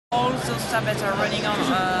All those tablets are running on 2.2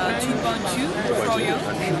 Froyo.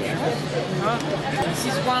 This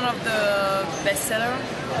is one of the bestseller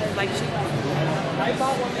flagship.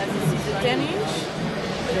 This is a 10-inch.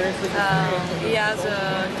 He has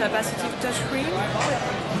a capacitive touchscreen,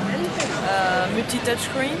 multi-touch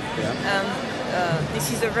screen, and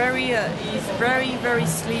this is a very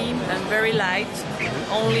slim and very light.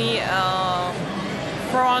 Only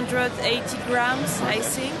 480 grams, I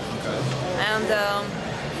think, and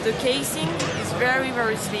the casing is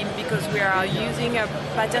very slim because we are using a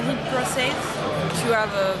patented process to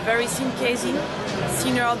have a very thin casing,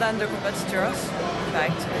 thinner than the competitors, in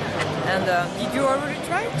fact. And did you already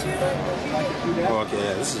try it too? Oh, okay,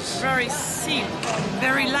 yeah, this is very thin,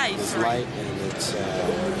 very light. It's light and it's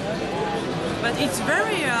but it's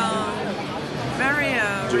very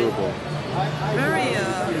durable, very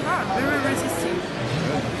hard, very resistant.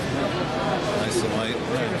 Nice and light,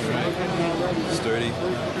 sturdy.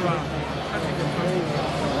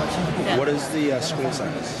 What is the screen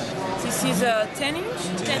size? This is a 10-inch,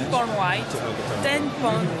 10.1 wide,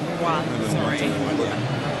 10.1. Sorry.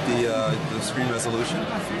 The screen resolution?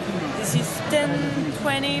 This is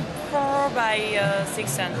 1024 by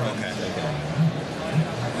 600. Okay.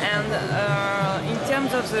 And in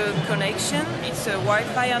terms of the connection, it's a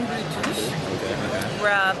Wi-Fi and Bluetooth. We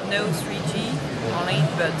have no 3G on it,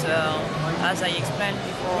 but as I explained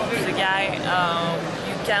before to the guy,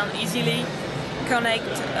 you can easily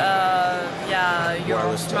connect via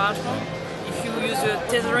your smartphone if you use a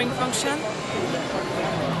tethering function.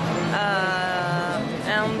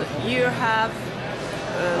 And you have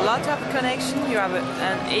a lot of connection. You have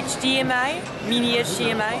an HDMI, mini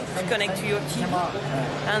HDMI to connect to your TV.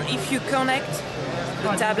 And if you connect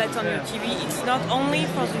the tablet on your TV, it's not only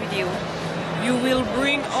for the video. You will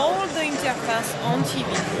bring all the interface on TV.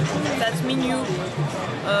 That means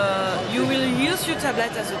you will use your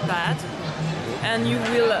tablet as a pad, and you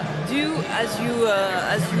will do as you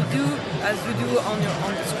do on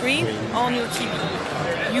the screen on your TV.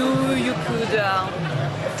 You could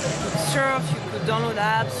surf, you could download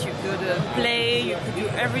apps, you could play, you could do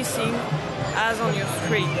everything as on your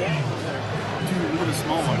screen.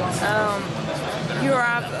 You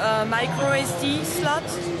have a microSD slot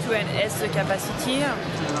to enhance the capacity.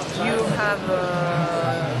 You have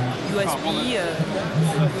USB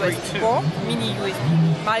port, mini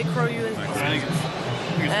USB, micro USB,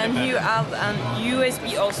 and you have an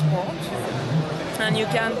USB host port, and you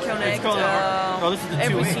can connect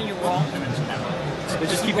everything you want. They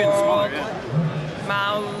just keep it smaller,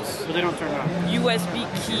 mouse, but they don't turn on. USB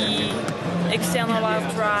key, external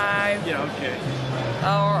hard drive. Yeah, okay.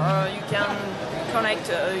 Or you can connect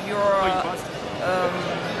your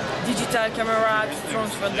digital camera to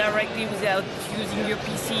transfer directly without using your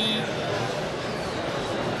PC.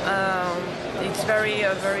 It's very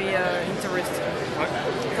interesting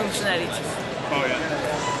functionality. Oh yeah.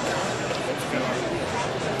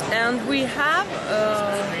 And we have,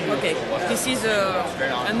 okay, this is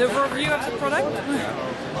an overview of the product.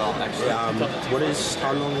 How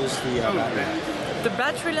long is the battery life? The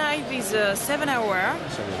battery life is 7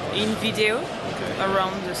 hours in video,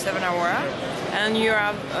 around 7 hours, and you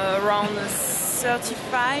have around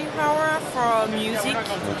 35 hours for music,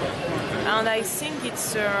 and I think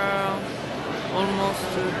it's almost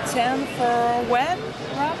 10 for web,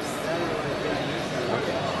 perhaps.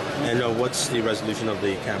 And what's the resolution of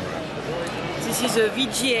the camera? This is a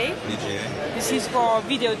VGA. This is for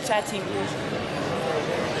video chatting.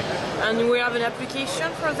 And we have an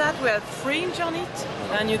application for that. We have Fringe on it,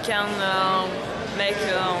 and you can make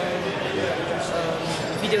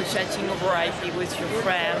video chatting over IP with your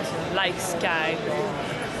friends, like Skype.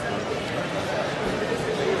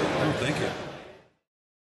 Oh, thank you.